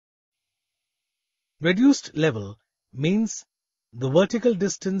Reduced level means the vertical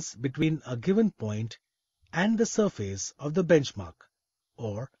distance between a given point and the surface of the benchmark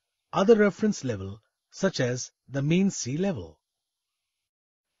or other reference level such as the mean sea level.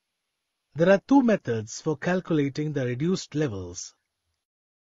 There are two methods for calculating the reduced levels: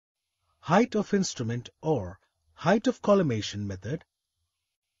 height of instrument or height of collimation method,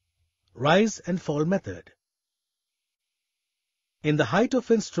 rise and fall method. In the height of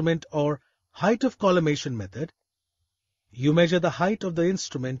instrument or height of collimation method, you measure the height of the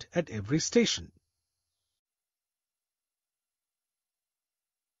instrument at every station.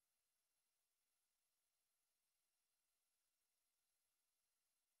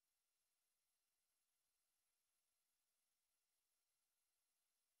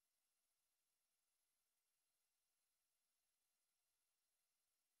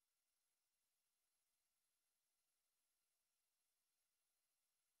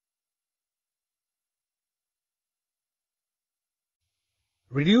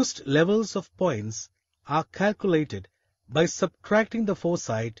 Reduced levels of points are calculated by subtracting the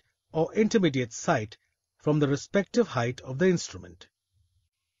foresight or intermediate sight from the respective height of the instrument.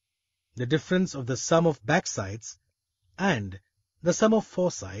 The difference of the sum of backsights and the sum of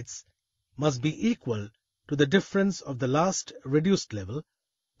foresights must be equal to the difference of the last reduced level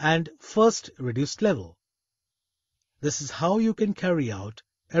and first reduced level. This is how you can carry out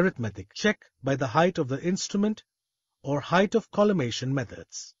arithmetic check by the height of the instrument or height of collimation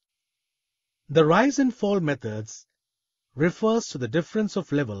methods. The rise and fall methods refers to the difference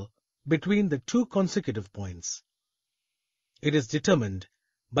of level between the two consecutive points. It is determined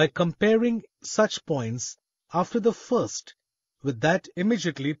by comparing such points after the first with that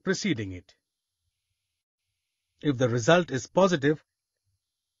immediately preceding it. If the result is positive,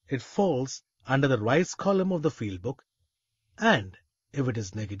 it falls under the rise column of the field book, and if it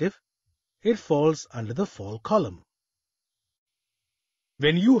is negative, it falls under the fall column.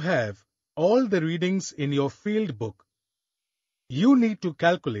 When you have all the readings in your field book, you need to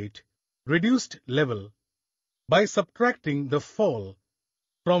calculate reduced level by subtracting the fall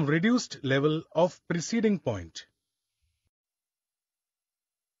from reduced level of preceding point.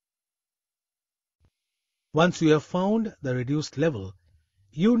 Once you have found the reduced level,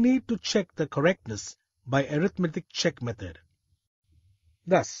 you need to check the correctness by arithmetic check method.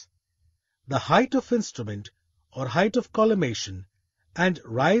 Thus, the height of instrument or height of collimation and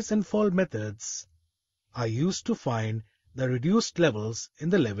rise and fall methods are used to find the reduced levels in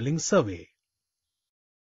the leveling survey.